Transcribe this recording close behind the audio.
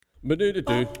Why,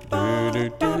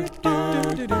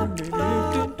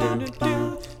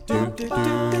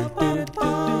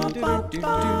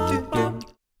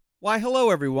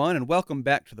 hello, everyone, and welcome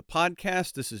back to the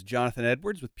podcast. This is Jonathan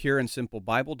Edwards with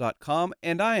PureAndSimpleBible.com,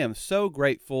 and I am so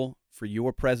grateful for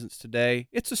your presence today.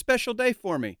 It's a special day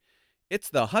for me.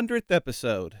 It's the 100th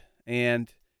episode,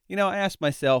 and, I asked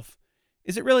myself,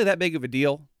 is it really that big of a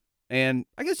deal? And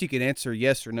I guess you can answer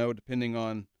yes or no depending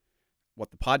on what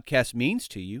the podcast means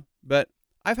to you, but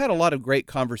I've had a lot of great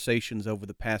conversations over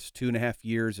the past 2.5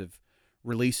 years of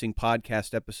releasing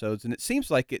podcast episodes, and it seems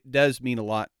like it does mean a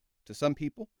lot to some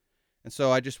people. And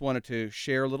so I just wanted to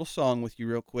share a little song with you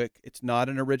real quick. It's not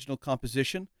an original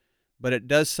composition, but it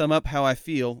does sum up how I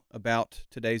feel about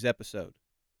today's episode.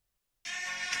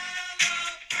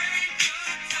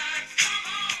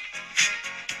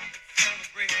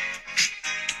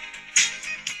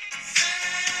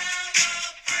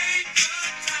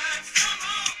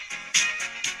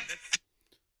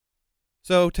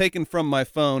 So, taken from my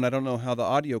phone, I don't know how the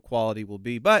audio quality will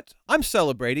be, but I'm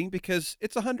celebrating because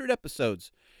it's 100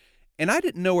 episodes. And I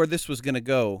didn't know where this was going to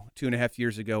go 2.5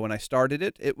 years ago when I started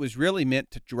it. It was really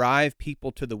meant to drive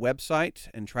people to the website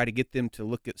and try to get them to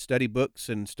look at study books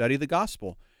and study the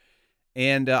gospel.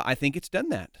 And I think it's done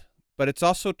that. But it's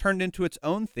also turned into its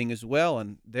own thing as well.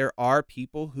 And there are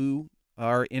people who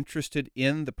are interested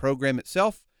in the program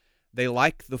itself. They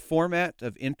like the format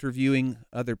of interviewing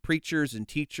other preachers and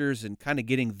teachers and kind of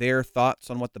getting their thoughts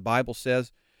on what the Bible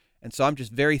says. And so I'm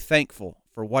just very thankful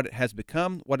for what it has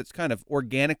become, what it's kind of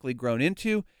organically grown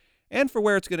into, and for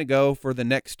where it's going to go for the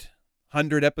next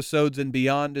 100 episodes and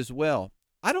beyond as well.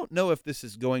 I don't know if this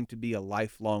is going to be a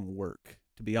lifelong work,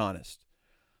 to be honest.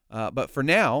 But for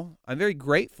now, I'm very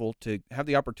grateful to have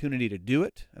the opportunity to do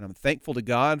it, and I'm thankful to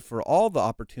God for all the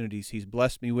opportunities He's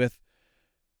blessed me with.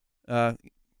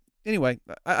 Anyway,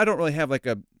 I don't really have like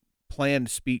a planned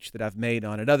speech that I've made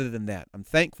on it other than that. I'm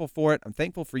thankful for it. I'm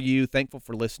thankful for you, thankful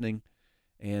for listening.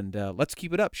 And let's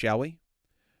keep it up, shall we?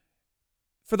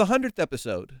 For the 100th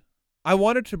episode, I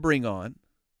wanted to bring on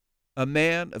a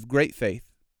man of great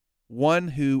faith, one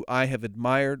who I have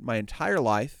admired my entire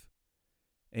life,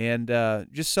 and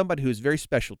just somebody who is very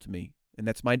special to me, and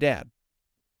that's my dad.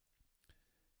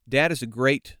 Dad is a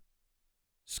great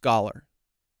scholar.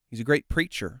 He's a great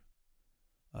preacher.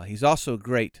 He's also a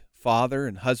great father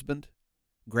and husband,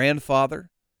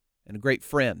 grandfather, and a great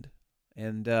friend.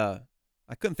 And I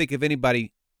couldn't think of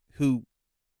anybody who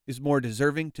is more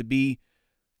deserving to be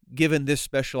given this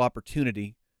special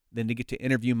opportunity than to get to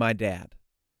interview my dad.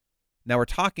 Now, we're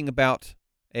talking about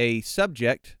a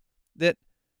subject that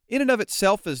in and of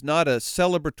itself is not a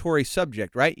celebratory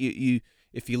subject, right?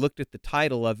 If you looked at the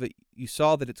title of it, you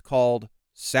saw that it's called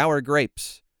Sour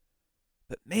Grapes.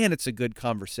 But man, it's a good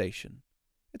conversation.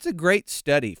 It's a great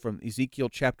study from Ezekiel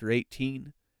chapter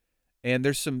 18, and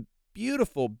there's some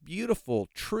beautiful, beautiful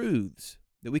truths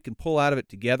that we can pull out of it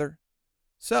together.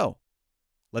 So,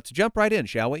 let's jump right in,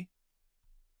 shall we?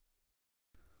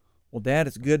 Well, Dad,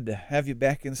 it's good to have you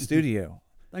back in the studio.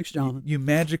 Thanks, John. You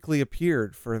magically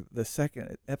appeared for the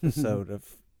second episode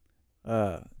of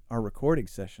our recording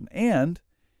session. And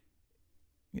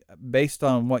based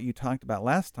on what you talked about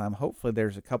last time, hopefully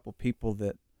there's a couple people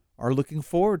that are looking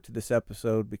forward to this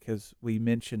episode because we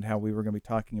mentioned how we were going to be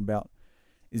talking about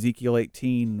Ezekiel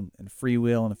 18 and free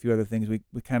will and a few other things.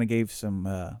 We kind of gave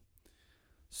some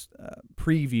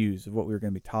previews of what we were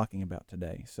going to be talking about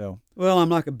today. So, well, I'm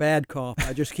like a bad cough.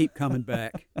 I just keep coming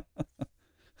back.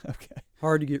 Okay.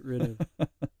 Hard to get rid of.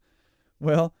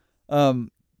 Well,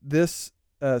 this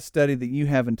study that you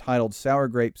have entitled Sour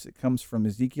Grapes, it comes from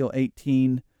Ezekiel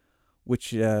 18,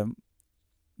 which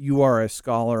you are a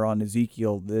scholar on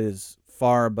Ezekiel that is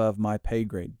far above my pay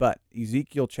grade. But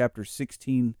Ezekiel chapter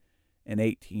 16 and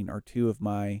 18 are two of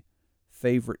my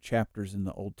favorite chapters in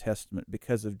the Old Testament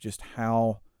because of just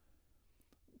how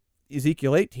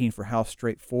Ezekiel 18 for how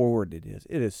straightforward it is.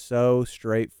 It is so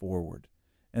straightforward.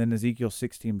 And then Ezekiel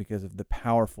 16 because of the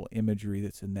powerful imagery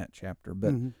that's in that chapter.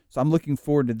 But so I'm looking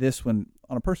forward to this one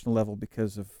on a personal level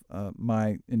because of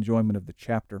my enjoyment of the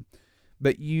chapter.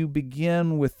 But you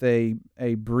begin with a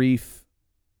brief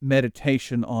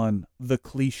meditation on the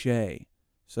cliche.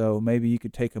 So maybe you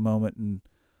could take a moment and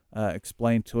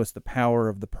explain to us the power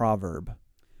of the proverb.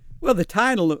 Well, the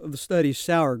title of the study is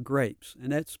Sour Grapes,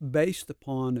 and that's based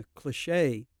upon a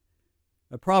cliche,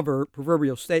 a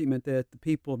proverbial statement that the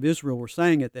people of Israel were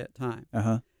saying at that time.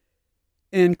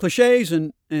 And cliches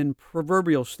and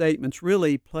proverbial statements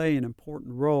really play an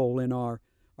important role in our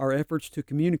efforts to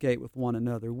communicate with one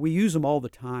another. We use them all the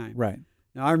time. Right.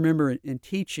 Now, I remember in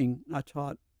teaching, I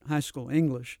taught high school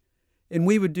English, and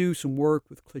we would do some work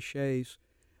with cliches.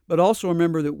 But also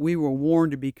remember that we were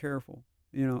warned to be careful,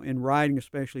 in writing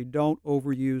especially. Don't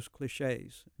overuse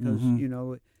cliches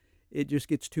because, it just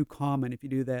gets too common if you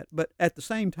do that. But at the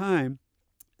same time,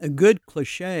 a good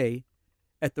cliche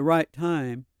at the right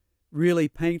time really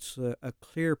paints a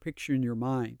clear picture in your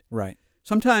mind. Right.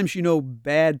 Sometimes,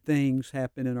 bad things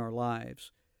happen in our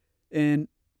lives, and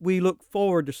we look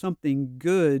forward to something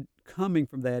good coming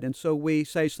from that. And so we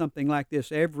say something like this: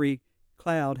 every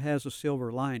cloud has a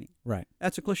silver lining. Right.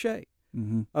 That's a cliche.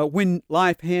 Mm-hmm. When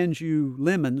life hands you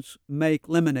lemons, make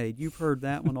lemonade. You've heard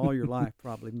that one all your life,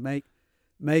 probably. Make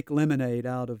lemonade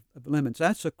out of lemons.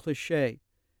 That's a cliche.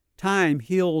 Time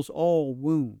heals all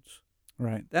wounds.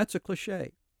 Right. That's a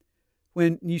cliche.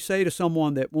 When you say to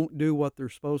someone that won't do what they're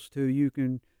supposed to, you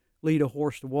can lead a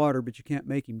horse to water, but you can't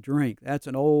make him drink. That's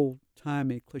an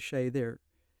old-timey cliche there.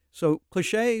 So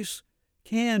cliches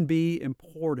can be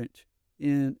important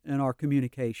in our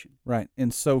communication. Right. In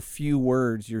so few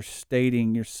words, you're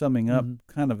summing up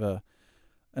kind of an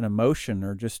emotion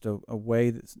or just a way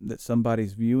that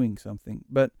somebody's viewing something.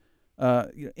 But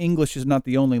English is not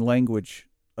the only language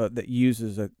that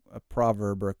uses a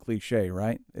proverb or a cliche,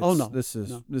 right? No. This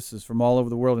is from all over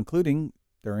the world, including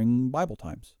during Bible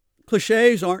times.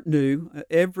 Cliches aren't new.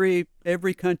 Every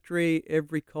country,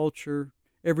 every culture,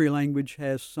 every language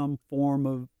has some form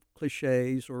of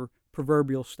cliches or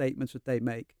proverbial statements that they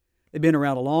make. They've been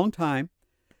around a long time.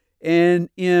 And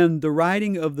in the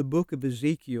writing of the book of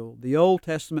Ezekiel, the Old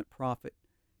Testament prophet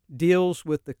deals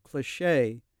with the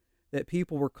cliche that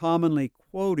people were commonly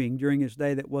quoting during his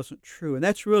day that wasn't true. And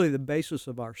that's really the basis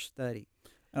of our study.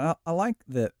 I like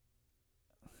that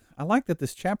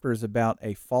this chapter is about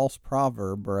a false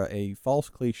proverb or a false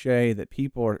cliche that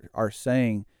people are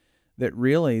saying that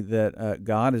really that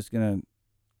God is going to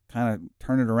kind of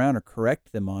turn it around or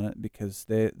correct them on it because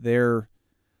their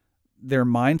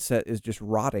mindset is just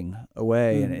rotting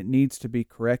away and it needs to be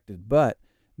corrected. But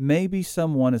maybe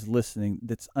someone is listening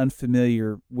that's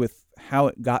unfamiliar with how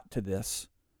it got to this,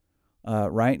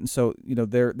 right? And so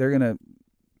we're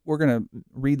gonna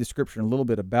read the scripture in a little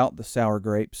bit about the sour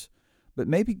grapes, but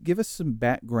maybe give us some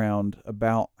background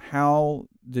about how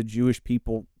the Jewish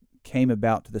people came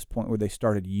about to this point where they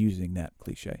started using that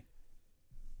cliche.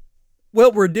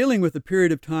 Well, we're dealing with a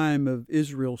period of time of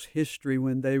Israel's history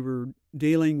when they were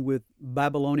dealing with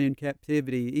Babylonian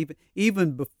captivity.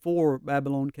 Even before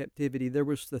Babylon captivity, there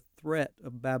was the threat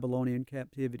of Babylonian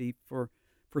captivity for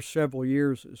several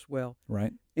years as well.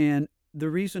 Right. And the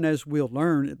reason, as we'll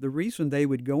learn, the reason they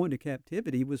would go into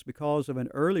captivity was because of an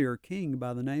earlier king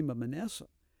by the name of Manasseh.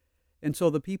 And so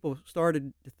the people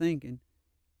started thinking,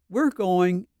 we're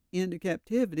going into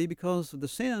captivity because of the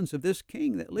sins of this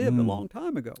king that lived a long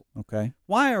time ago. Okay.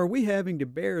 Why are we having to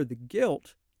bear the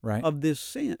guilt right. of this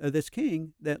sin, of this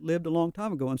king that lived a long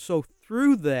time ago? And so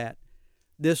through that,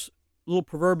 this little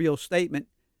proverbial statement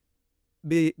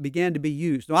began to be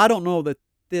used. Now, I don't know that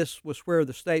this was where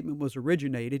the statement was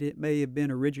originated. It may have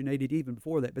been originated even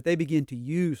before that, but they began to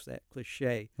use that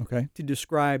cliche to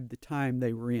describe the time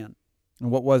they were in.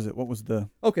 And what was it? What was the...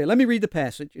 Okay, let me read the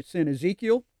passage. It's in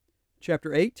Ezekiel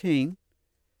chapter 18,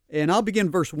 and I'll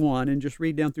begin verse 1 and just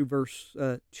read down through verse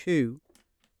 2.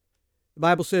 The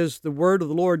Bible says, "The word of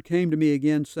the Lord came to me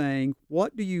again, saying,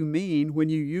 what do you mean when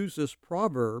you use this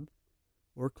proverb,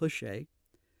 or cliche,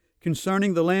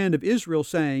 concerning the land of Israel,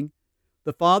 saying,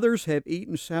 the fathers have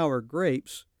eaten sour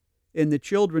grapes, and the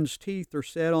children's teeth are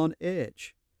set on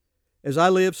edge? As I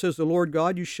live, says the Lord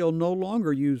God, you shall no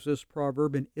longer use this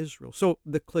proverb in Israel." So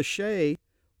the cliche,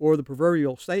 or the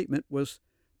proverbial statement, was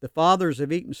the fathers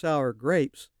have eaten sour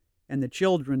grapes, and the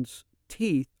children's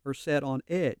teeth are set on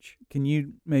edge. Can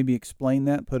you maybe explain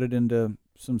that, put it into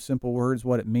some simple words,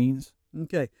 what it means?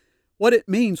 Okay. What it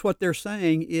means, what they're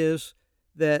saying is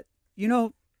that,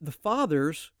 the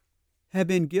fathers have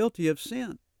been guilty of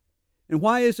sin. And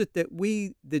why is it that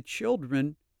we, the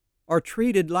children, are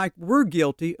treated like we're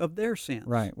guilty of their sins?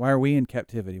 Right. Why are we in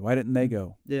captivity? Why didn't they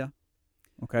go? Yeah.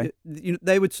 Okay.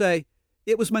 They would say,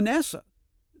 it was Manasseh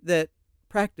that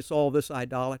practiced all this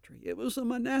idolatry. It was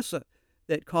Manasseh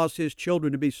that caused his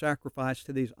children to be sacrificed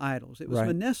to these idols. It was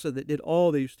Manasseh that did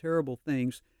all these terrible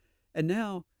things. And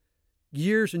now,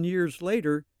 years and years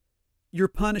later, you're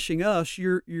punishing us.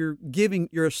 You're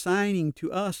assigning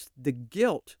to us the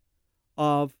guilt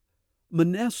of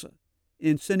Manasseh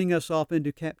in sending us off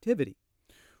into captivity.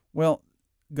 Well,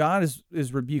 God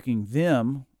is rebuking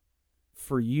them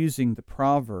for using the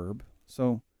proverb.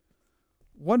 So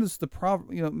what is the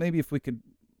proverb? Maybe if we could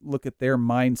look at their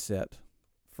mindset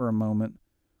for a moment.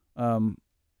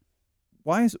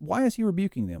 Why is he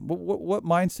rebuking them? What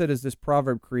mindset is this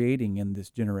proverb creating in this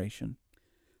generation?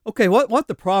 Okay, what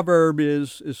the proverb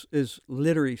is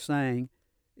literally saying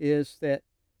is that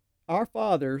our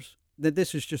fathers, that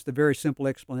this is just a very simple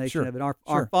explanation Sure, of it. Our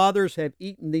sure. fathers have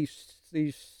eaten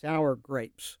these sour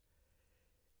grapes,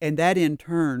 and that in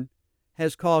turn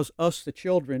has caused us, the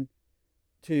children,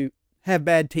 to have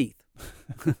bad teeth,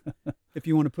 if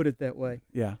you want to put it that way.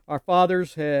 Yeah. Our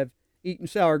fathers have eaten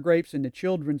sour grapes, and the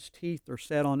children's teeth are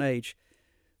set on age.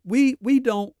 We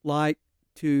don't like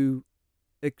to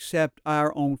accept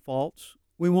our own faults.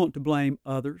 We want to blame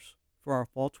others for our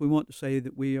faults. We want to say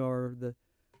that we are the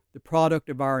product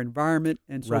of our environment,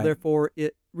 and so Right. therefore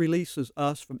it releases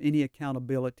us from any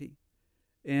accountability.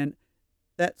 And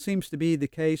that seems to be the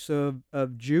case of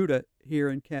Judah here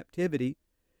in captivity,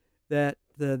 that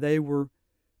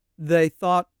they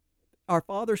thought our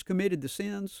fathers committed the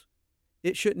sins.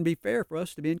 It shouldn't be fair for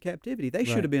us to be in captivity. They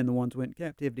should Right. have been the ones who went in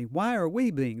captivity. Why are we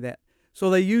being that?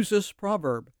 So they use this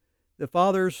proverb. The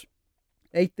fathers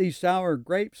ate these sour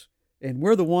grapes, and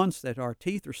we're the ones that our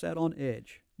teeth are set on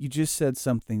edge. You just said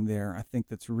something there I think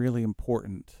that's really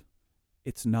important.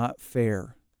 It's not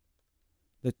fair.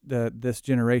 This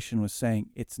generation was saying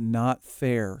it's not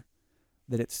fair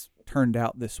that it's turned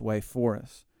out this way for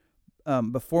us.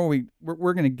 Before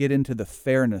we're going to get into the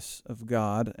fairness of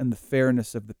God and the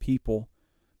fairness of the people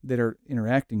that are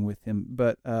interacting with him,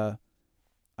 but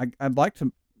I'd like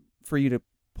for you to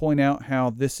point out how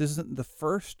this isn't the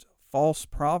first false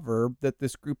proverb that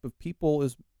this group of people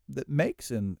makes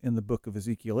in the book of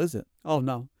Ezekiel, is it? Oh,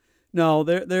 no.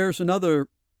 There's another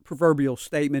proverbial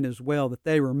statement as well that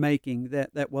they were making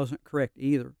that wasn't correct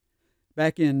either.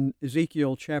 Back in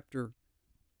Ezekiel chapter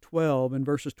 12 and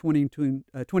verses 22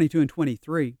 and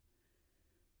 23,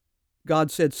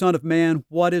 God said, "Son of man,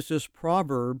 what is this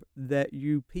proverb that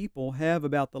you people have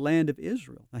about the land of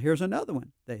Israel?" Now here's another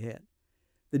one they had.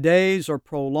 "The days are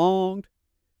prolonged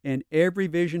and every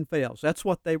vision fails." That's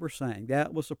what they were saying.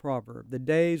 That was a proverb. The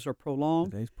days are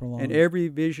prolonged, and every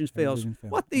vision fails.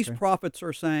 What these prophets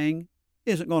are saying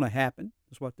isn't going to happen,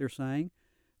 is what they're saying.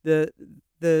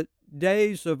 The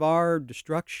days of our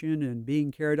destruction and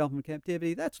being carried off in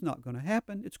captivity, that's not going to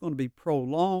happen. It's going to be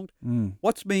prolonged.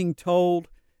 What's being told,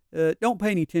 don't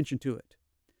pay any attention to it.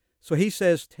 So he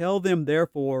says, "Tell them,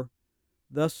 therefore,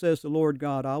 thus says the Lord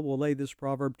God, I will lay this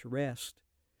proverb to rest,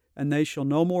 and they shall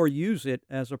no more use it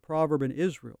as a proverb in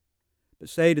Israel. But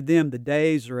say to them, the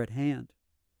days are at hand,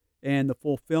 and the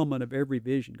fulfillment of every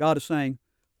vision." God is saying,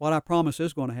 what I promise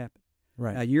is going to happen.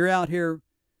 Right. Now, you're out here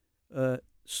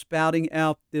spouting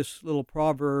out this little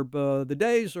proverb, the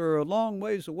days are a long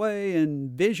ways away,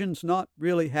 and vision's not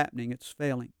really happening. It's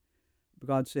failing. But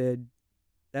God said,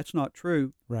 that's not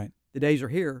true. Right. The days are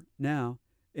here now,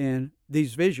 and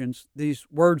these visions, these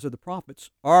words of the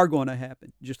prophets are going to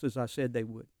happen, just as I said they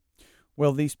would.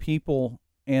 Well, these people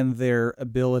and their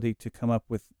ability to come up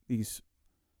with these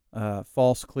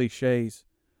false cliches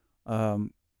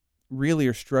really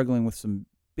are struggling with some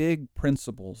big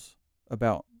principles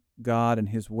about God and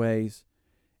his ways.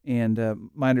 And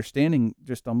my understanding,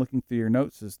 just on looking through your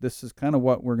notes, is this is kind of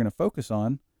what we're going to focus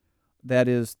on. That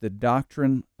is the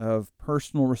doctrine of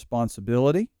personal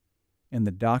responsibility and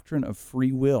the doctrine of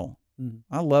free will.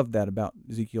 I love that about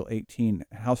Ezekiel 18,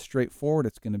 how straightforward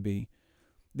it's going to be.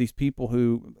 These people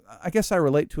who, I guess I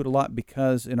relate to it a lot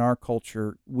because in our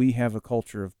culture, we have a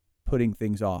culture of putting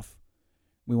things off.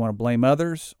 We want to blame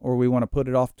others, or we want to put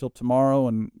it off till tomorrow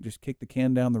and just kick the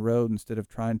can down the road instead of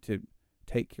trying to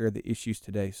take care of the issues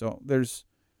today. So there's,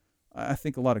 I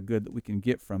think, a lot of good that we can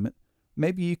get from it.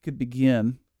 Maybe you could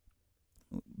begin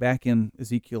back in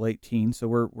Ezekiel 18. So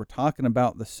we're talking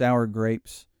about the sour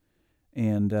grapes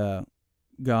and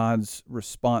God's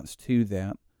response to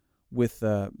that with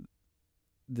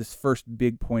this first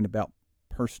big point about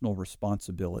personal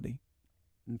responsibility.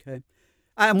 Okay.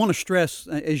 I want to stress,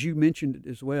 as you mentioned it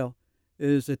as well,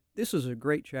 is that this is a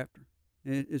great chapter.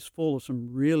 It is full of some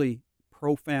really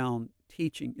profound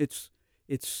teaching. It's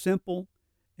simple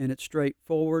and it's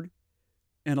straightforward,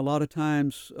 and a lot of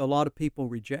times a lot of people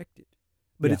reject it,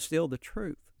 but it's still the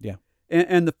truth. Yeah.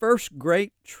 And the first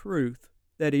great truth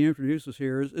that he introduces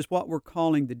here is what we're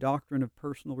calling the doctrine of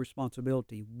personal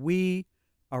responsibility. We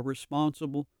are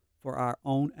responsible for our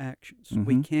own actions. Mm-hmm.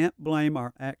 We can't blame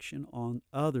our action on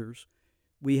others.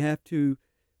 We have to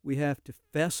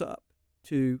fess up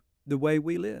to the way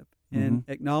we live and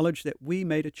acknowledge that we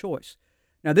made a choice.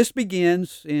 Now, this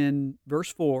begins in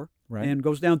verse 4 and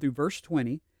goes down through verse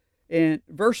 20. And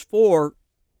verse 4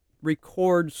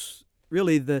 records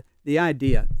really the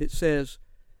idea. It says,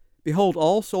 "Behold,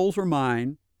 all souls are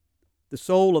mine. The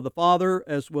soul of the Father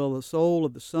as well as the soul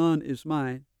of the Son is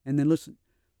mine." And then listen,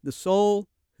 "The soul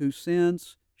who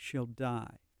sins shall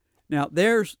die." Now,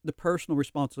 there's the personal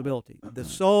responsibility. The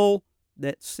soul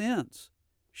that sins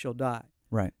shall die.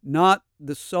 Right. Not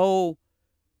the soul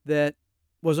that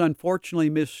was unfortunately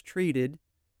mistreated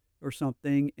or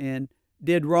something and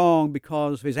did wrong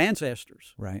because of his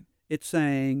ancestors. Right. It's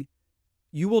saying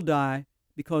you will die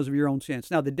because of your own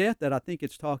sins. Now, the death that I think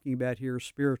it's talking about here is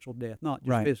spiritual death, not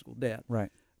just physical death.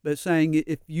 Right. But it's saying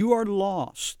if you are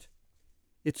lost,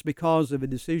 it's because of a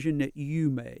decision that you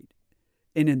made.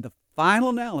 And in the final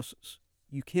analysis,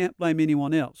 you can't blame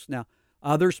anyone else. Now,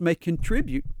 others may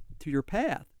contribute to your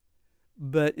path,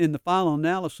 but in the final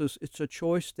analysis, it's a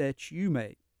choice that you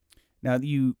made. Now,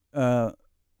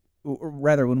 or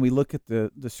rather, when we look at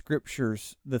the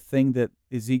scriptures, the thing that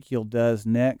Ezekiel does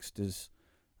next is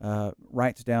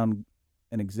writes down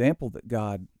an example that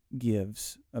God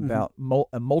gives about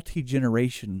a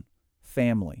multi-generation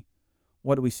family.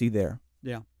 What do we see there?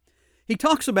 Yeah. He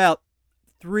talks about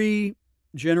 3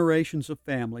 generations of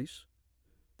families.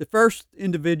 The first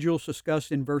individuals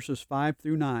discussed in verses 5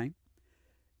 through 9.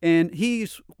 And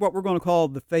he's what we're going to call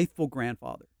the faithful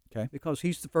grandfather. Okay. Because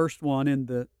he's the first one in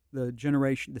the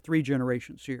 3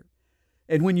 generations here.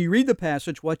 And when you read the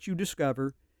passage, what you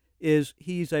discover is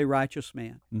he's a righteous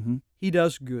man. Mm-hmm. He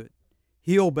does good.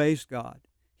 He obeys God.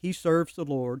 He serves the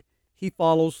Lord. He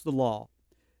follows the law.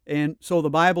 And so the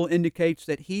Bible indicates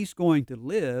that he's going to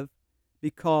live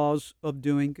because of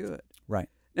doing good. Right.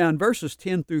 Now, in verses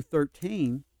 10 through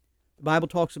 13, the Bible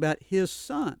talks about his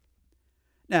son.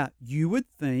 Now, you would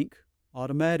think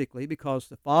automatically, because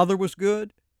the father was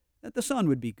good, that the son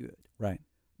would be good. Right.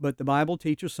 But the Bible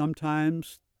teaches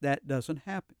sometimes that doesn't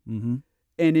happen. Mm-hmm.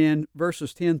 And in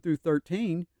verses 10 through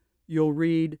 13, you'll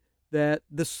read that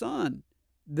the son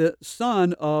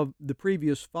of the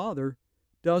previous father,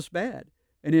 does bad.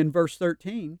 And in verse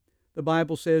 13, the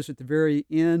Bible says at the very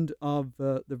end of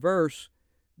the verse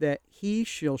that he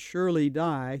shall surely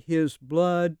die, his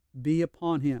blood be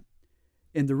upon him.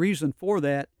 And the reason for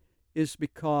that is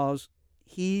because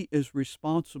he is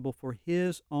responsible for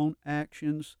his own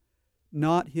actions,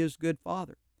 not his good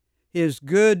father. His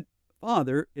good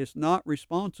father is not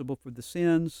responsible for the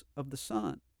sins of the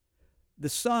son. The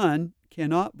son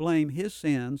cannot blame his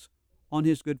sins on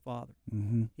his good father.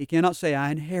 Mm-hmm. He cannot say,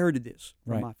 I inherited this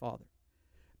from Right. my father.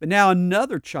 But now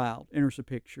another child enters the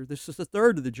picture. This is the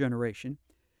third of the generation,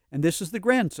 and this is the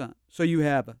grandson. So you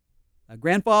have a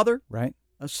grandfather, Right.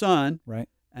 a son, Right.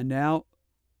 and now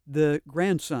the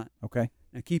grandson. Okay.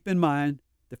 Now keep in mind,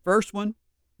 the first one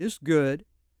is good,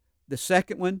 the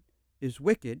second one is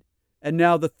wicked, and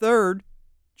now the third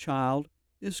child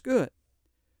is good.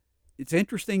 It's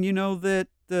interesting, that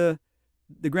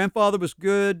the grandfather was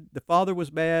good, the father was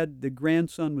bad, the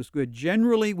grandson was good.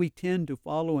 Generally, we tend to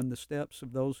follow in the steps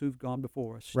of those who've gone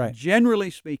before us. Right.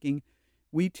 Generally speaking,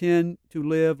 we tend to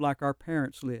live like our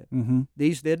parents lived. Mm-hmm.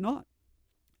 These did not.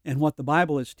 And what the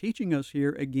Bible is teaching us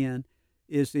here, again,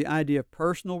 is the idea of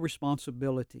personal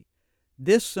responsibility.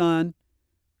 This son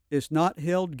is not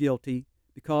held guilty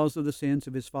because of the sins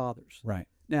of his fathers. Right.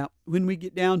 Now, when we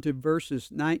get down to verses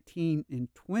 19 and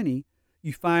 20,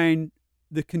 you find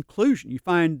the conclusion. You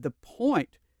find the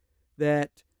point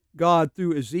that God,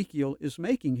 through Ezekiel, is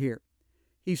making here.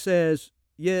 He says,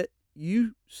 yet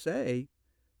you say,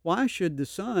 why should the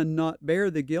son not bear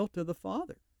the guilt of the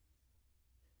father?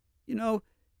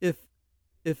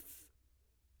 If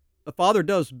a father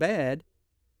does bad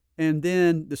and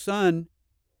then the son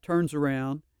turns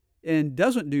around and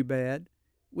doesn't do bad,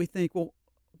 we think, well,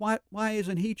 why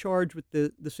isn't he charged with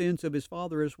the sins of his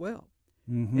father as well?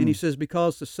 Mm-hmm. And he says,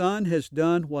 because the son has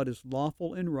done what is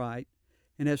lawful and right,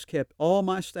 and has kept all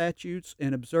my statutes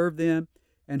and observed them,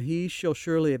 and he shall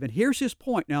surely live. And here's his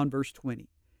point now in verse 20.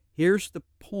 Here's the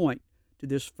point to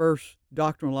this first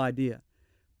doctrinal idea.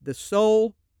 The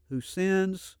soul who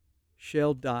sins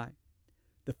shall die.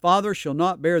 The father shall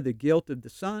not bear the guilt of the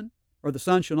son, or the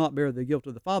son shall not bear the guilt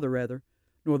of the father, rather,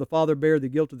 nor the father bear the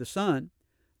guilt of the son.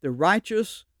 The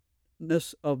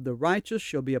righteousness of the righteous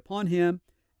shall be upon him,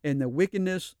 and the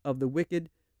wickedness of the wicked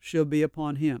shall be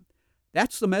upon him.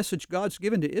 That's the message God's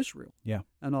given to Israel. Yeah.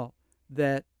 And all.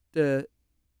 That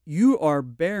you are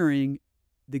bearing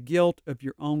the guilt of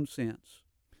your own sins.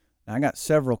 Now, I got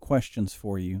several questions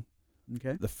for you.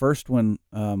 Okay. The first one,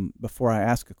 before I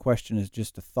ask a question, is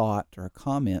just a thought or a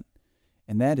comment,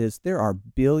 and that is there are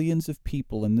billions of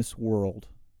people in this world,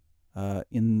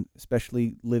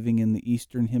 especially living in the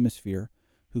Eastern Hemisphere,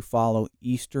 who follow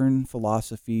Eastern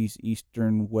philosophies,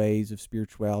 Eastern ways of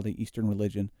spirituality, Eastern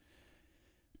religion,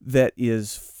 that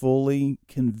is fully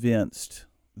convinced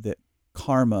that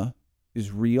karma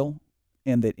is real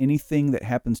and that anything that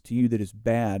happens to you that is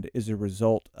bad is a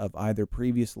result of either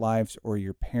previous lives or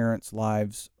your parents'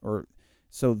 lives, or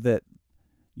so that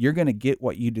you're going to get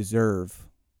what you deserve.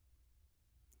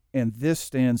 And this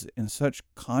stands in such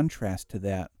contrast to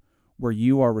that, where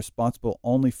you are responsible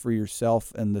only for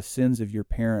yourself and the sins of your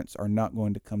parents are not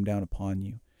going to come down upon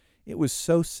you. It was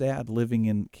so sad living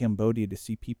in Cambodia to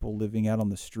see people living out on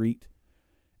the street,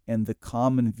 and the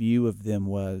common view of them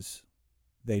was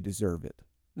they deserve it.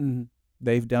 Mm-hmm.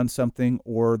 They've done something,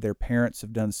 or their parents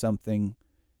have done something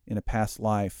in a past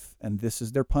life, and this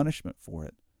is their punishment for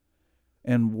it.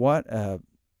 And what a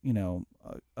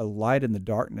light in the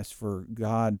darkness for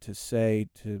God to say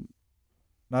to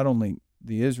not only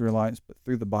the Israelites, but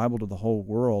through the Bible to the whole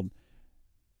world,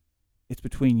 it's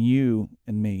between you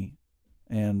and me.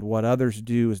 And what others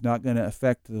do is not going to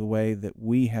affect the way that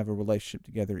we have a relationship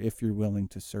together if you're willing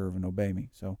to serve and obey me.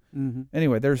 So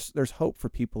anyway, there's hope for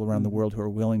people around the world who are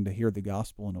willing to hear the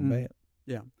gospel and obey it.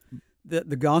 Yeah.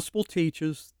 The gospel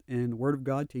teaches, and the Word of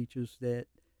God teaches, that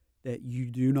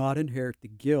you do not inherit the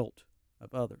guilt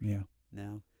of others. Yeah.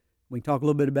 Now, we can talk a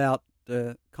little bit about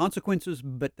the consequences,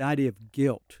 but the idea of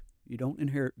guilt. You don't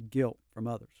inherit guilt from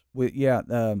others.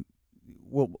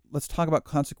 Well, let's talk about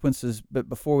consequences. But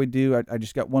before we do, I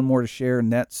just got one more to share,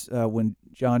 and that's when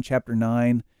John chapter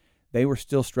 9, they were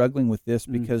still struggling with this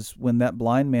because when that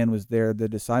blind man was there, the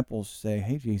disciples say,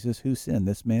 "Hey, Jesus, who sinned,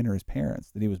 this man or his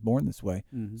parents, that he was born this way?"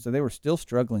 So they were still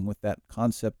struggling with that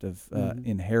concept of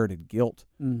inherited guilt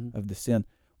of the sin.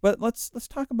 But let's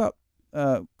talk about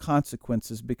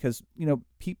consequences, because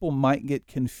people might get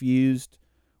confused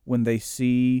when they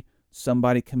see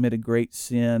somebody commit a great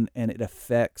sin and it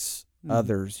affects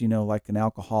others, like an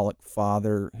alcoholic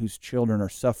father whose children are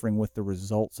suffering with the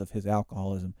results of his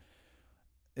alcoholism.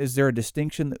 Is there a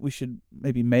distinction that we should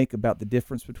maybe make about the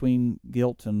difference between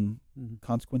guilt and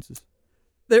consequences?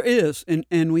 There is,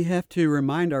 and we have to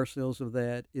remind ourselves of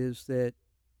that, is that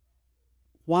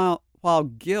while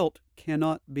guilt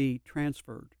cannot be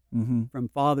transferred from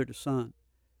father to son,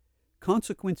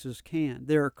 consequences can.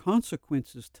 There are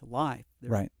consequences to life.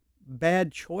 There are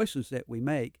bad choices that we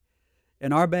make,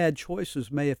 and our bad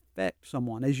choices may affect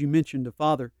someone. As you mentioned, a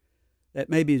father that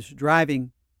maybe is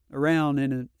driving around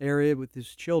in an area with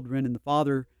his children, and the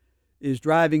father is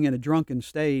driving in a drunken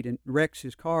state and wrecks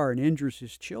his car and injures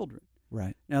his children.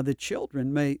 Right. Now, the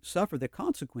children may suffer the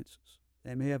consequences.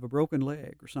 They may have a broken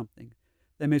leg or something.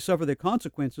 They may suffer the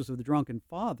consequences of the drunken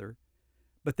father,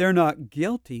 but they're not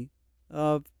guilty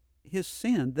of his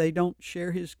sin. They don't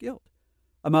share his guilt.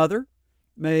 A mother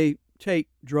may take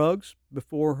drugs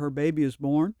before her baby is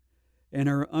born, and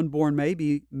her unborn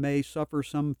baby may suffer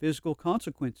some physical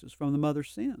consequences from the mother's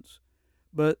sins.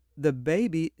 But the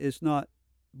baby is not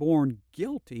born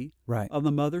guilty of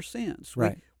the mother's sins.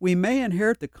 We may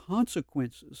inherit the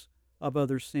consequences of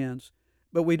other sins,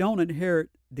 but we don't inherit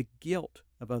the guilt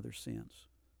of other sins.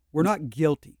 We're not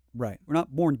guilty. Right. We're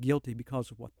not born guilty because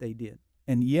of what they did.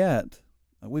 And yet,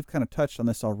 we've kind of touched on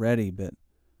this already, but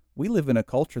we live in a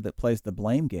culture that plays the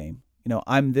blame game.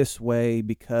 I'm this way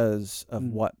because of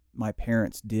what my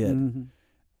parents did.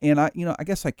 And I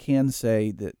guess I can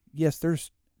say that, yes,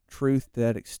 there's truth to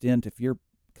that extent. If you're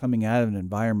coming out of an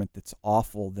environment that's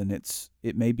awful, then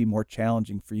it may be more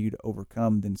challenging for you to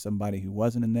overcome than somebody who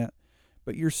wasn't in that.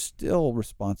 But you're still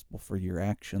responsible for your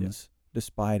actions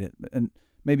despite it. And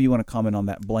maybe you want to comment on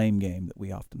that blame game that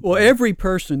we often play. Well, every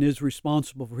person is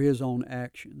responsible for his own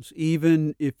actions.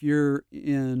 Even if you're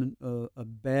in a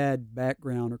bad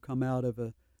background or come out of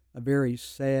a very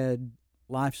sad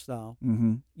lifestyle,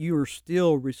 you are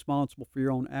still responsible for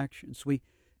your own actions.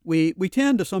 We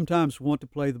tend to sometimes want to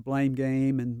play the blame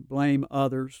game and blame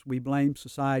others. We blame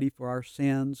society for our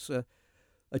sins.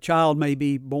 A child may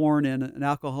be born in an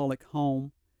alcoholic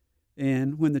home,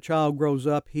 and when the child grows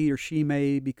up, he or she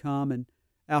may become an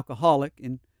alcoholic,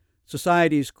 and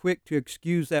society is quick to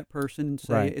excuse that person and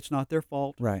say it's not their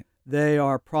fault. They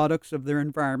are products of their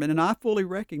environment. And I fully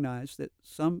recognize that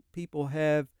some people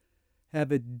have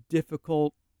a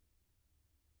difficult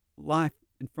life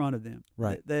in front of them.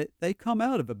 They come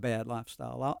out of a bad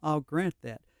lifestyle. I'll grant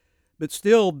that. But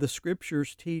still, the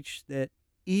scriptures teach that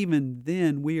even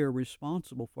then we are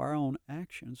responsible for our own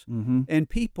actions. And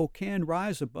people can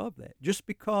rise above that. Just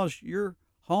because your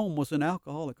home was an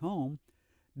alcoholic home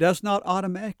does not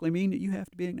automatically mean that you have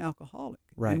to be an alcoholic.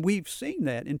 And we've seen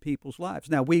that in people's lives.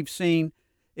 Now, we've seen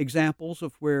examples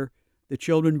of where the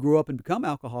children grew up and become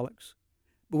alcoholics,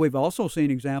 but we've also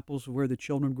seen examples of where the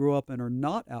children grew up and are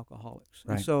not alcoholics.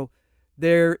 And so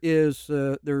there's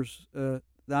the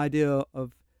idea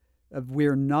of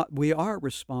we are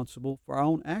responsible for our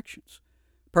own actions.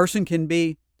 A person can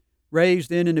be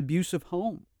raised in an abusive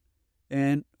home,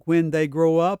 and when they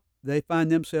grow up, they find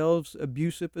themselves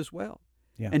abusive as well.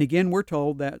 Yeah. And again, we're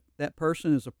told that that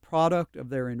person is a product of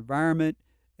their environment,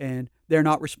 and they're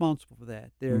not responsible for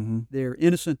that. They're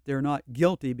innocent. They're not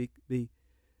guilty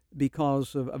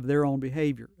because of their own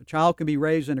behavior. A child can be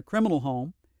raised in a criminal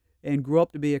home and grow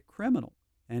up to be a criminal.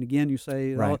 And again, you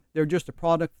say, right. they're just a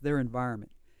product of their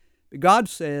environment. But God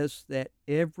says that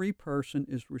every person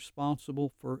is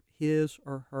responsible for his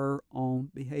or her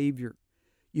own behavior.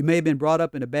 You may have been brought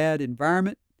up in a bad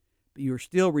environment, but you're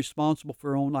still responsible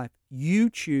for your own life. You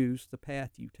choose the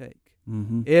path you take.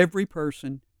 Every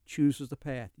person chooses the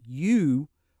path. You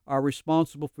are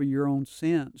responsible for your own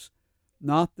sins,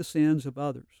 not the sins of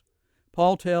others.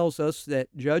 Paul tells us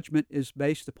that judgment is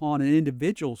based upon an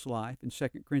individual's life in 2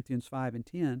 Corinthians 5 and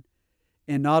 10,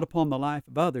 and not upon the life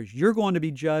of others. You're going to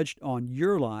be judged on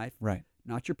your life, right?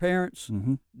 Not your parents,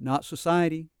 not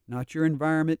society, not your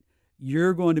environment.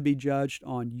 You're going to be judged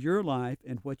on your life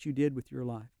and what you did with your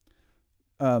life.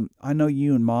 I know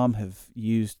you and Mom have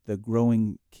used the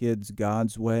Growing Kids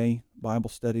God's Way Bible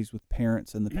studies with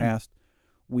parents in the past.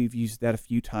 We've used that a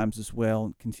few times as well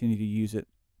and continue to use it.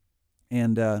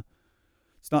 And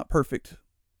it's not perfect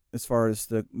as far as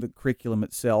the curriculum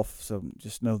itself, so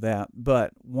just know that.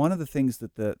 But one of the things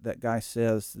that that guy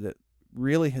says that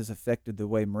really has affected the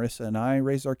way Marissa and I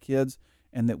raise our kids,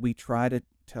 and that we try to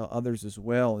tell others as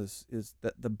well, is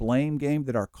that the blame game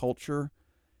that our culture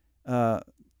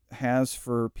has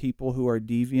for people who are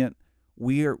deviant,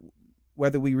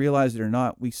 whether we realize it or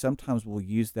not, we sometimes will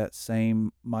use that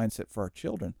same mindset for our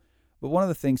children. But one of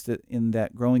the things that in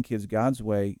that Growing Kids God's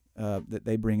Way that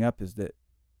they bring up is that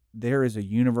there is a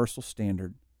universal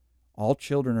standard. All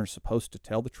children are supposed to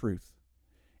tell the truth.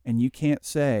 And you can't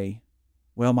say,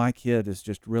 well, my kid is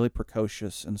just really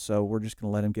precocious, and so we're just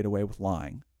going to let him get away with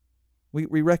lying.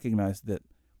 We recognize that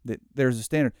there's a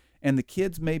standard. And the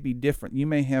kids may be different. You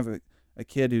may have a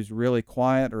kid who's really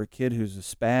quiet, or a kid who's a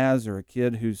spaz, or a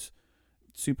kid who's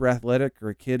super athletic, or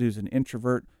a kid who's an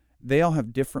introvert. They all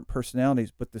have different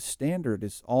personalities, but the standard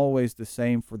is always the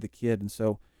same for the kid. And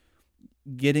so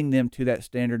getting them to that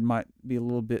standard might be a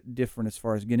little bit different as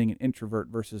far as getting an introvert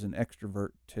versus an extrovert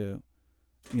to,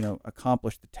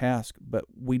 accomplish the task, but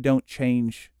we don't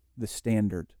change the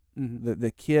standard.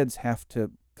 The kids have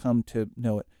to come to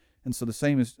know it. And so the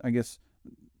same as, I guess,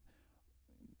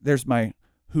 there's my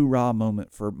hoorah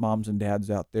moment for moms and dads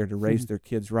out there to raise their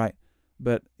kids right.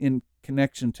 But in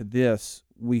connection to this,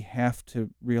 we have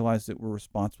to realize that we're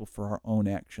responsible for our own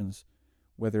actions,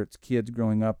 whether it's kids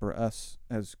growing up or us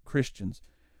as Christians.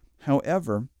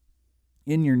 However,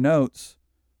 in your notes,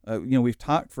 we've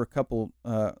talked for a couple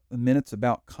minutes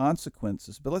about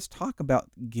consequences, but let's talk about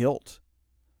guilt,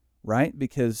 right?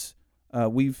 Because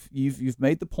you've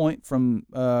made the point from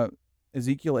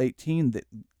Ezekiel 18 that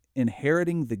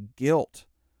inheriting the guilt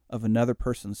of another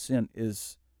person's sin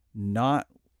is not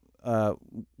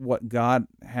what God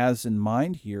has in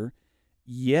mind here.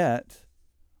 Yet,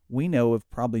 we know of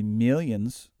probably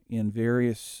millions in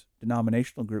various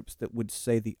denominational groups that would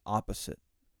say the opposite.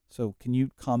 So can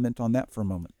you comment on that for a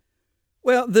moment?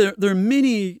 Well, there are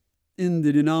many in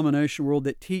the denomination world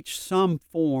that teach some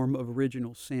form of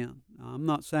original sin. Now, I'm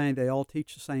not saying they all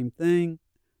teach the same thing,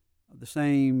 the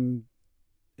same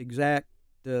exact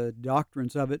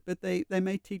doctrines of it, but they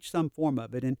may teach some form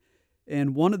of it.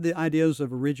 And one of the ideas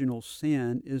of original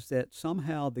sin is that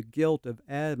somehow the guilt of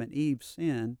Adam and Eve's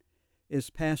sin is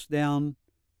passed down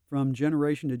from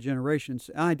generation to generation. It's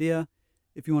the idea,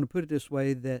 if you want to put it this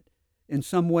way, that in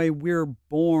some way we're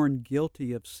born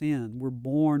guilty of sin. We're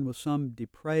born with some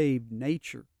depraved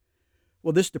nature.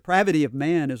 Well, this depravity of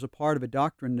man is a part of a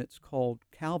doctrine that's called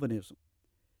Calvinism.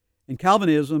 And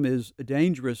Calvinism is a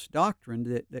dangerous doctrine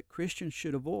that Christians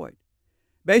should avoid.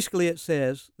 Basically, it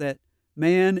says that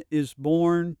man is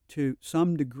born to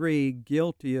some degree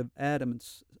guilty of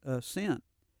Adam's sin.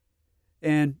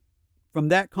 And from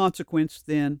that consequence,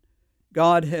 then,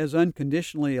 God has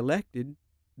unconditionally elected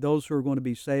those who are going to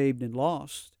be saved and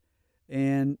lost.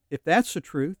 And if that's the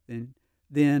truth,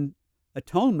 then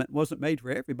atonement wasn't made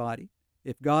for everybody.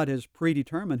 If God has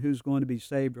predetermined who's going to be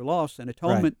saved or lost, then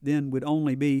atonement then would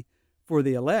only be for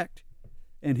the elect,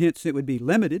 and hence it would be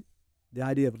limited, the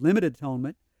idea of limited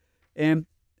atonement. And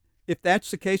if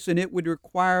that's the case, then it would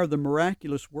require the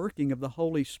miraculous working of the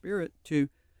Holy Spirit to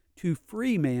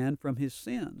free man from his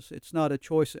sins. It's not a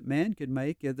choice that man could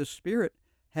make. The Spirit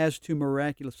has to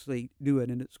miraculously do it,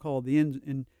 and it's called the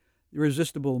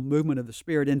irresistible movement of the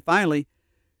Spirit. And finally,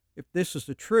 if this is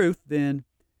the truth, then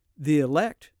the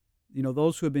elect,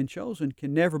 those who have been chosen,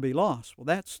 can never be lost. Well,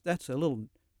 that's a little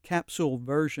capsule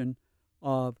version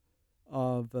of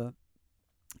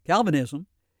Calvinism,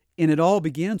 and it all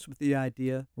begins with the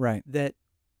idea that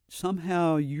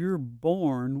somehow you're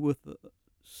born with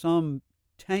some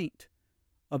taint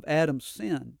of Adam's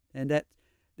sin, and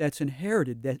that's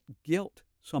inherited. That guilt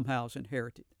somehow is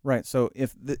inherited. Right. So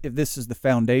if this is the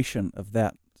foundation of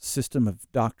that system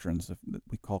of doctrines that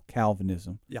we call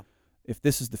Calvinism, yeah. If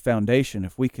this is the foundation,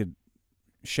 if we could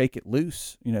shake it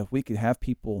loose, if we could have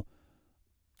people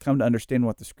come to understand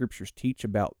what the Scriptures teach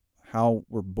about how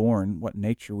we're born, what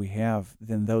nature we have,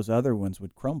 then those other ones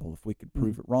would crumble if we could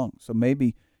prove it wrong. So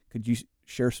maybe could you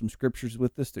share some Scriptures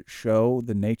with us that show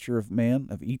the nature of man,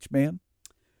 of each man?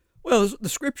 Well, the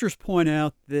Scriptures point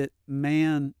out that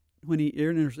man, when he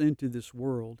enters into this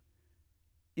world,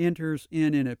 enters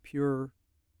in a pure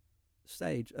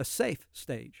stage, a safe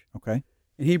stage. Okay.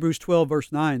 In Hebrews 12,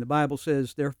 verse 9, the Bible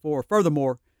says, "Therefore,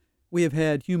 furthermore, we have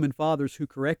had human fathers who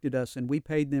corrected us, and we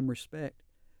paid them respect.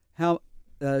 How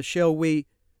shall we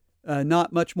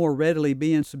not much more readily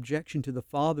be in subjection to the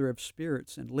Father of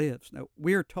spirits and lives?" Now,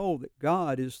 we are told that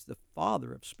God is the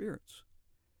Father of spirits.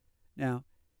 Now,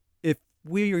 if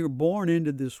we are born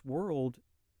into this world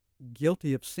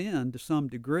guilty of sin to some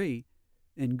degree,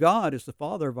 and God is the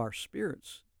Father of our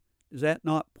spirits, does that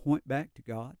not point back to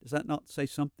God? Does that not say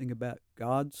something about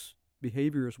God's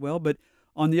behavior as well? But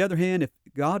on the other hand, if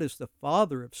God is the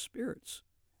Father of spirits,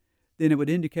 then it would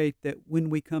indicate that when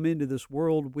we come into this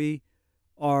world, we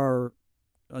are,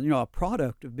 a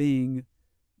product of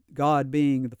God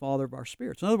being the Father of our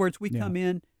spirits. In other words, we come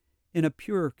in a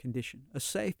pure condition, a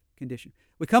safe condition.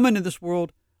 We come into this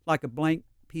world like a blank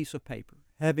piece of paper,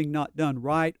 having not done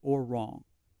right or wrong.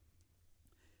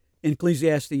 In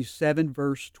Ecclesiastes 7,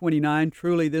 verse 29,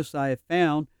 "Truly this I have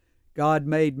found, God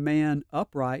made man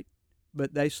upright,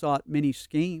 but they sought many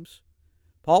schemes."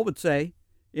 Paul would say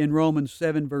in Romans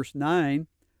 7, verse 9,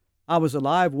 "I was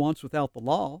alive once without the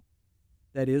law,"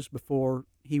 that is, before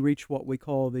he reached what we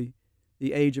call the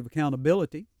age of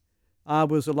accountability. "I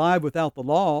was alive without the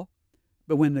law,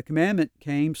 but when the commandment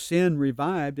came, sin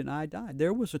revived and I died."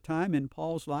 There was a time in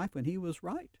Paul's life when he was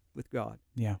right with God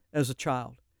as a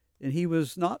child, and he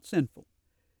was not sinful.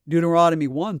 Deuteronomy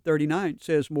 1:39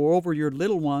 says, "Moreover, your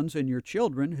little ones and your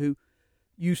children, who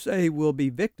you say will be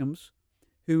victims,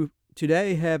 who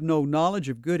today have no knowledge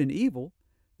of good and evil,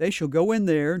 they shall go in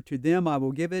there, and to them I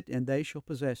will give it, and they shall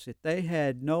possess it." They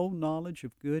had no knowledge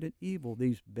of good and evil,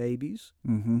 these babies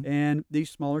and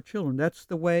these smaller children. That's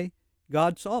the way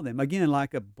God saw them. Again,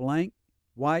 like a blank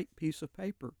white piece of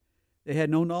paper. They had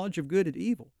no knowledge of good and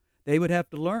evil. They would have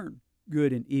to learn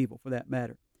good and evil, for that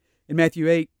matter. In Matthew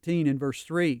 18 and verse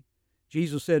 3,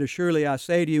 Jesus said, "Surely I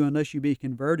say to you, unless you be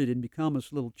converted and become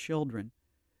as little children,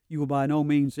 you will by no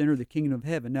means enter the kingdom of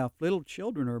heaven." Now, if little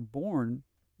children are born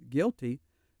guilty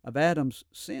of Adam's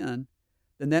sin,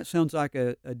 then that sounds like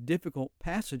a difficult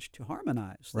passage to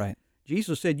harmonize. Right.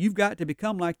 Jesus said, "You've got to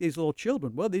become like these little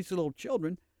children." Well, these little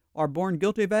children are born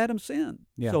guilty of Adam's sin.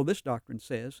 Yeah. So this doctrine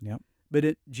says. Yep.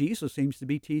 But Jesus seems to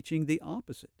be teaching the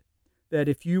opposite, that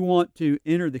if you want to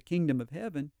enter the kingdom of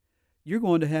heaven, you're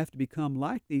going to have to become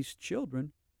like these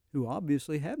children who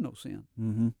obviously have no sin.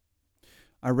 Mm-hmm.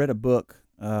 I read a book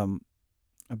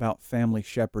about family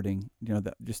shepherding,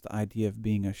 just the idea of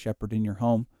being a shepherd in your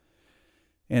home.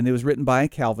 And it was written by a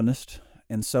Calvinist.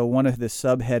 And so one of the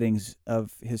subheadings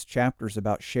of his chapters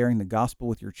about sharing the gospel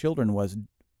with your children was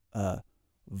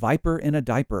 "Viper in a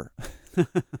Diaper."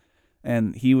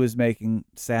 And he was making,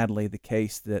 sadly, the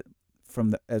case that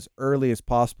from as early as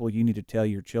possible, you need to tell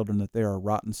your children that they're a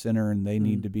rotten sinner and they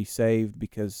need to be saved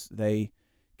because they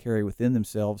carry within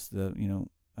themselves the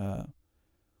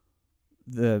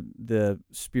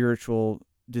spiritual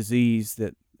disease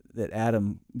that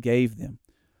Adam gave them.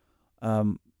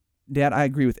 Dad, I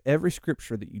agree with every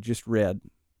scripture that you just read,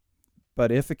 but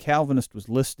if a Calvinist was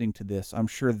listening to this, I'm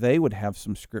sure they would have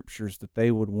some scriptures that they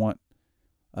would want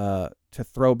to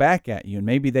throw back at you, and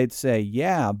maybe they'd say,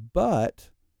 "Yeah, but,"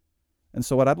 and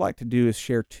so what I'd like to do is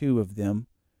share two of them,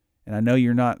 and I know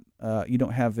you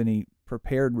don't have any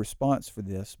prepared response for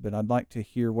this, but I'd like to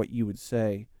hear what you would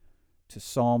say to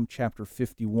Psalm chapter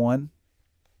 51,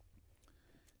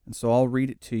 and so I'll read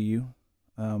it to you.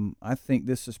 I think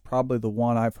this is probably the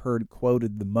one I've heard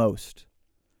quoted the most,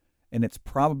 and it's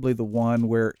probably the one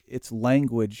where its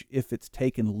language, if it's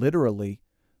taken literally,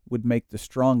 would make the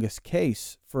strongest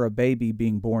case for a baby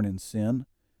being born in sin.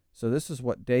 So this is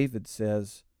what David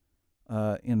says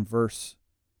in verse,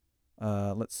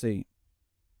 I'll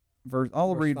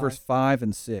read verse 5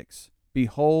 and 6.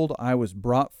 "Behold, I was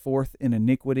brought forth in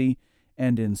iniquity,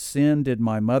 and in sin did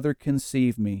my mother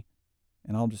conceive me."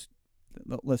 And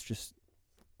let's just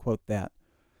quote that.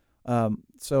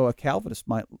 So a Calvinist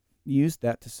might use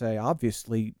that to say,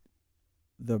 obviously,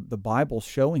 the Bible's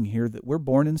showing here that we're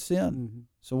born in sin. Mm-hmm.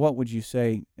 So what would you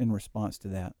say in response to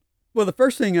that? Well, the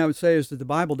first thing I would say is that the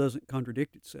Bible doesn't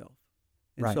contradict itself.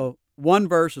 And Right. so one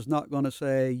verse is not going to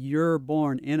say you're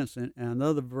born innocent and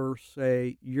another verse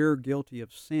say you're guilty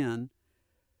of sin.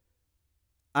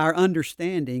 Our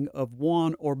understanding of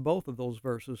one or both of those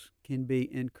verses can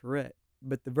be incorrect,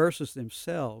 but the verses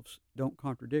themselves don't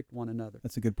contradict one another.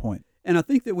 That's a good point. And I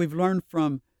think that we've learned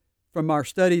from our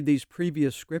study of these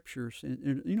previous scriptures,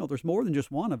 and there's more than just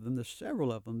one of them, there's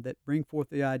several of them that bring forth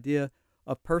the idea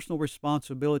of personal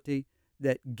responsibility,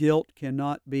 that guilt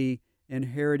cannot be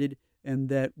inherited, and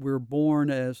that we're born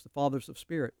as the fathers of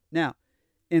spirit. Now,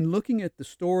 in looking at the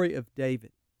story of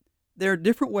David, there are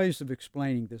different ways of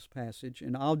explaining this passage,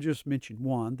 and I'll just mention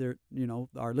one.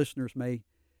 Our listeners may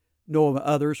know of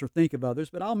others or think of others,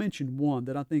 but I'll mention one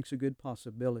that I think is a good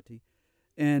possibility.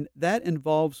 And that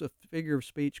involves a figure of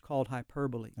speech called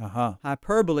hyperbole. Uh-huh.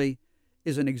 Hyperbole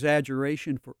is an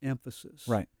exaggeration for emphasis.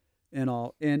 Right. And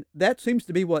all. And that seems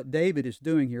to be what David is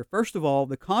doing here. First of all,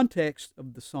 the context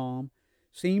of the psalm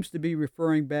seems to be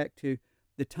referring back to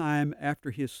the time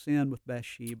after his sin with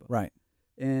Bathsheba. Right.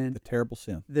 And the terrible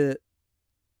sin. The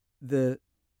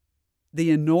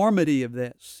enormity of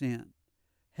that sin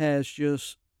has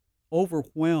just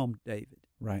overwhelmed David.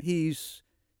 Right. He's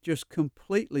just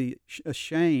completely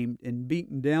ashamed and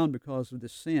beaten down because of the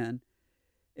sin.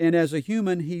 And as a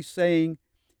human, he's saying,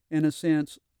 in a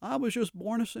sense, I was just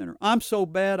born a sinner. I'm so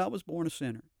bad I was born a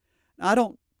sinner. I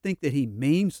don't think that he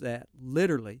means that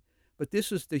literally, but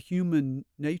this is the human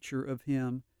nature of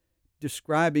him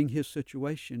describing his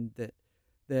situation,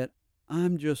 that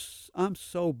I'm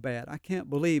so bad. I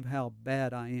can't believe how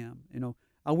bad I am.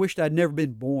 I wished I'd never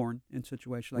been born in a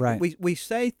situation like that. We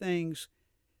say things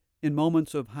in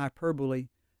moments of hyperbole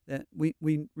that we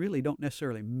really don't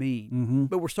necessarily mean. Mm-hmm.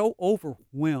 But we're so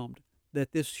overwhelmed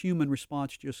that this human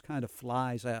response just kind of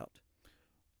flies out.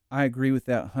 I agree with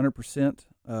that 100%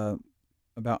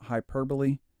 about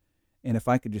hyperbole. And if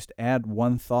I could just add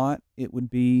one thought, it would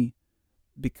be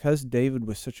because David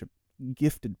was such a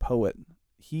gifted poet,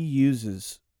 he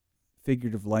uses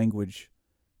figurative language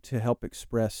to help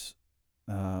express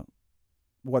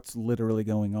what's literally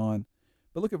going on.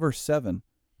 But look at verse 7.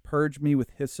 Purge me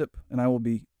with hyssop, and I will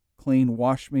be clean.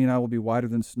 Wash me, and I will be whiter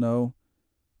than snow.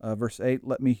 Verse 8,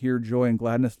 let me hear joy and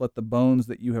gladness. Let the bones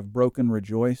that you have broken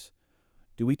rejoice.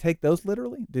 Do we take those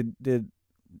literally? Did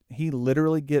he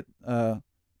literally get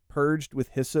purged with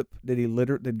hyssop?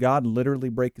 Did God literally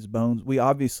break his bones? We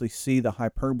obviously see the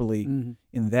hyperbole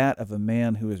in that of a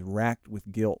man who is racked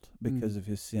with guilt because of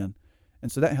his sin.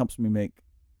 And so that helps me make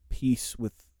peace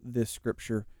with this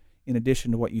scripture, in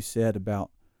addition to what you said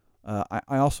about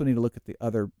I also need to look at the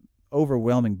other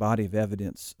overwhelming body of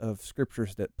evidence of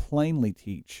scriptures that plainly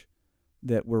teach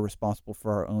that we're responsible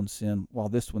for our own sin, while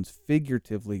this one's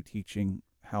figuratively teaching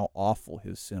how awful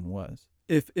his sin was.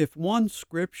 If one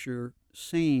scripture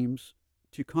seems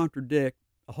to contradict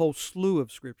a whole slew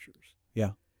of scriptures,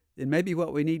 yeah, then maybe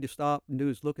what we need to stop and do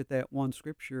is look at that one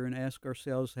scripture and ask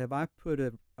ourselves, have I put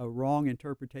a wrong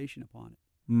interpretation upon it?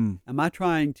 Am I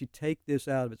trying to take this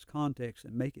out of its context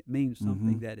and make it mean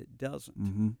something that it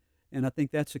doesn't? And I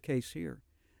think that's the case here,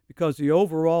 because the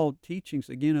overall teachings,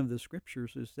 again, of the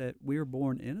scriptures is that we are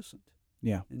born innocent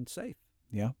and safe.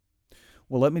 Yeah.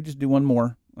 Well, let me just do one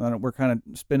more. We're kind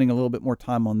of spending a little bit more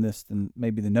time on this than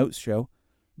maybe the notes show,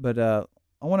 but I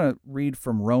want to read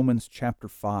from Romans chapter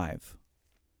 5,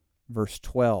 verse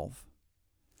 12.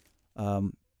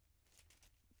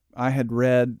 I had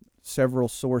read several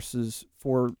sources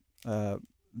for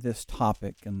this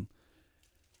topic, and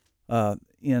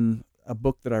in a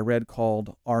book that I read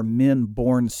called Are Men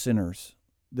Born Sinners?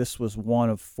 This was one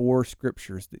of 4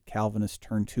 scriptures that Calvinists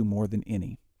turn to more than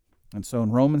any. And so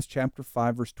in Romans chapter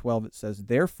 5, verse 12, it says,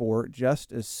 therefore,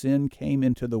 just as sin came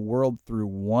into the world through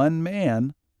one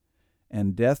man,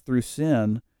 and death through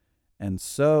sin, and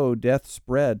so death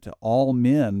spread to all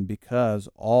men because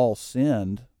all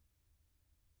sinned.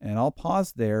 And I'll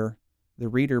pause there. The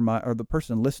reader might, or the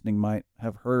person listening might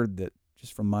have heard that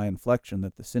just from my inflection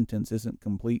that the sentence isn't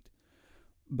complete.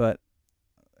 But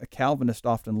a Calvinist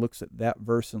often looks at that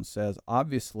verse and says,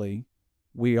 obviously,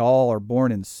 we all are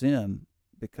born in sin,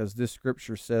 because this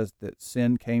scripture says that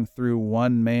sin came through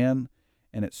one man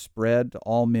and it spread to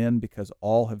all men because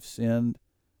all have sinned.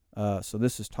 So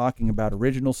this is talking about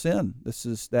original sin. This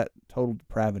is that total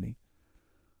depravity.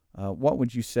 What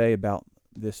would you say about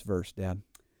this verse, Dad?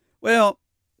 Well,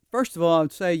 first of all, I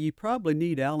would say you probably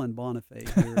need Alan Bonifay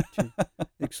here to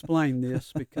explain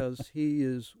this, because he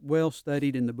is well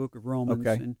studied in the book of Romans,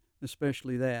 and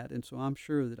especially that. And so I'm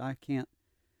sure that I can't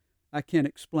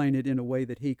explain it in a way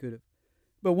that he could have.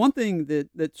 But one thing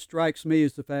that strikes me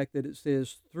is the fact that it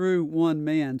says, through one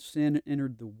man sin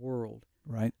entered the world.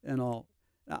 Right. and all.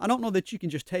 Now, I don't know that you can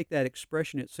just take that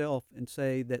expression itself and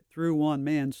say that through one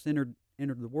man sin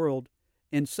entered the world,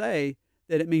 and say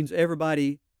that it means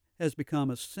everybody has become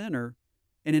a sinner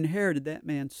and inherited that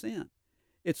man's sin.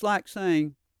 It's like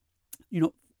saying,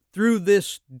 through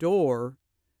this door,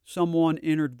 someone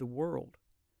entered the world,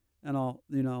 and all,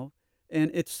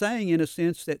 and it's saying in a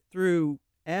sense that through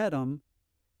Adam,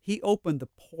 he opened the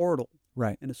portal,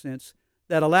 right, in a sense,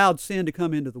 that allowed sin to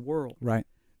come into the world. Right.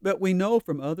 But we know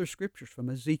from other scriptures, from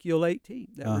Ezekiel 18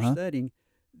 that we're studying,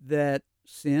 that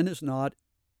sin is not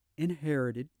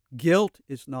inherited, guilt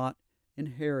is not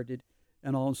inherited,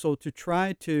 and all. And so to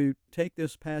try to take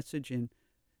this passage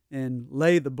and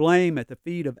lay the blame at the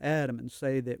feet of Adam and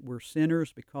say that we're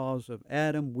sinners because of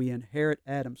Adam, we inherit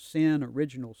Adam's sin,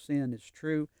 original sin is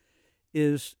true,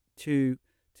 is to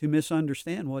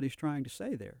misunderstand what he's trying to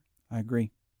say there. I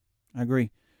agree.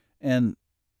 And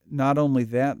not only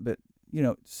that, but,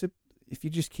 if you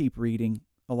just keep reading,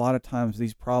 a lot of times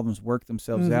these problems work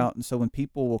themselves out. And so when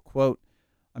people will quote,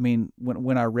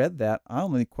 when I read that, I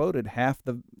only quoted half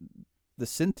the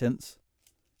sentence.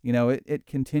 It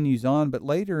continues on, but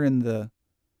later in the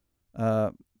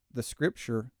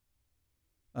scripture,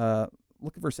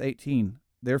 look at verse 18.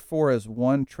 Therefore, as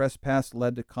one trespass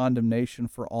led to condemnation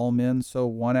for all men, so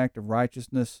one act of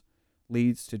righteousness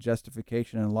leads to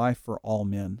justification and life for all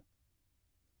men.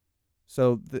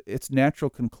 So its natural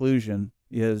conclusion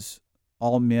is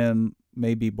all men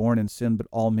may be born in sin, but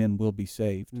all men will be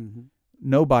saved. Mm-hmm.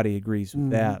 Nobody agrees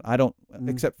with that. I don't,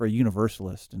 except for a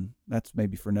universalist, and that's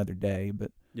maybe for another day.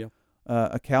 But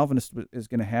a Calvinist is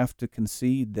going to have to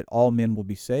concede that all men will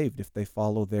be saved if they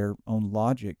follow their own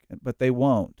logic, but they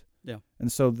won't. Yeah. And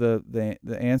so the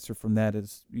answer from that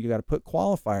is you got to put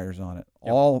qualifiers on it.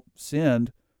 Yep. All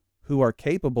sinned who are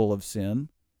capable of sin,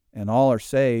 and all are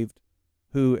saved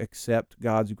who accept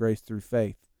God's grace through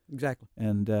faith. Exactly.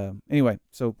 And anyway,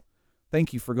 so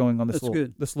thank you for going on this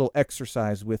little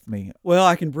exercise with me. Well,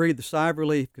 I can breathe a sigh of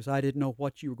relief because I didn't know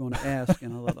what you were going to ask,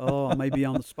 and I thought, I may be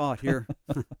on the spot here.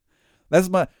 That's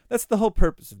the whole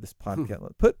purpose of this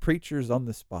podcast. Put preachers on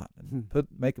the spot and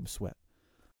make them sweat.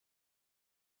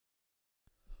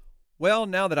 Well,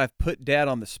 now that I've put Dad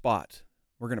on the spot,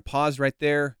 we're going to pause right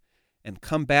there and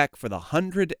come back for the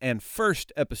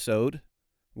 101st episode,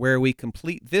 where we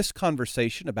complete this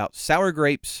conversation about sour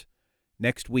grapes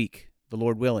next week, the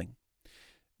Lord willing.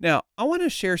 Now, I want to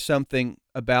share something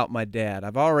about my dad.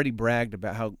 I've already bragged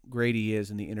about how great he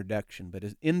is in the introduction, but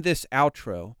in this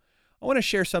outro, I want to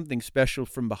share something special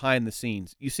from behind the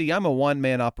scenes. You see, I'm a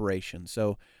one-man operation,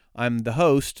 so I'm the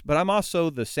host, but I'm also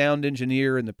the sound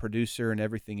engineer and the producer and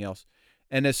everything else.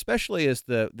 And especially as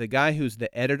the guy who's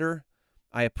the editor,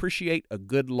 I appreciate a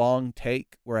good long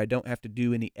take where I don't have to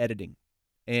do any editing.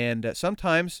 And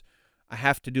sometimes I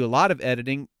have to do a lot of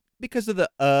editing because of the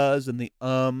uhs and the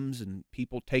ums and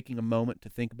people taking a moment to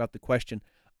think about the question.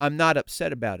 I'm not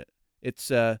upset about it.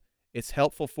 It's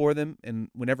helpful for them, and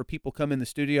whenever people come in the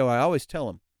studio, I always tell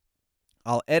them,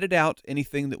 I'll edit out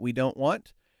anything that we don't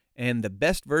want, and the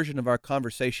best version of our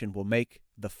conversation will make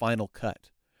the final cut.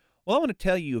 Well, I want to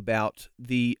tell you about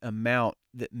the amount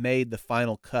that made the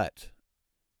final cut,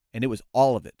 and it was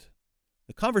all of it.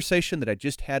 The conversation that I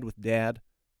just had with Dad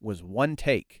was one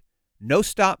take. No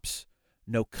stops,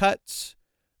 no cuts,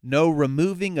 no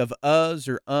removing of uhs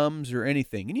or ums or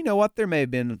anything. And you know what? There may have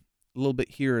been a little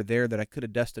bit here or there that I could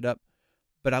have dusted up,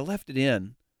 but I left it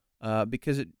in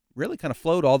because it really kind of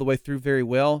flowed all the way through very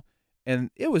well. And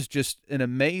it was just an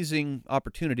amazing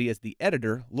opportunity as the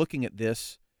editor looking at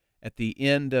this at the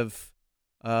end of,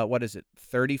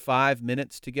 35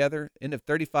 minutes together? End of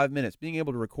 35 minutes, being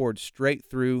able to record straight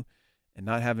through and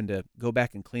not having to go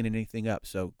back and clean anything up.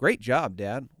 So great job,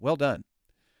 Dad. Well done.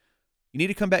 You need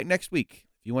to come back next week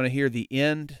if you want to hear the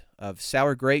end of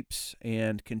sour grapes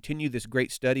and continue this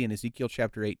great study in Ezekiel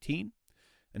chapter 18.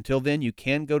 Until then, you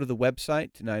can go to the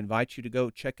website, and I invite you to go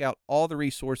check out all the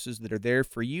resources that are there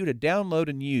for you to download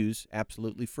and use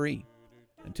absolutely free.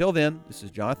 Until then, this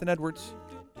is Jonathan Edwards.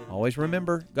 Always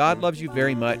remember, God loves you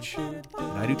very much, and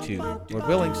I do too. Lord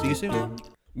willing, see you soon.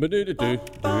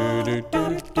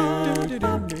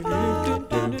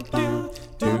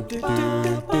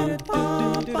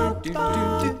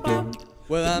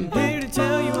 Well, I'm here to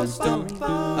tell you a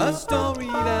story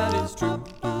that is true,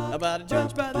 about a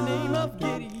judge by the name of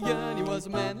Gideon. He was a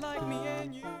man like me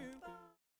and you.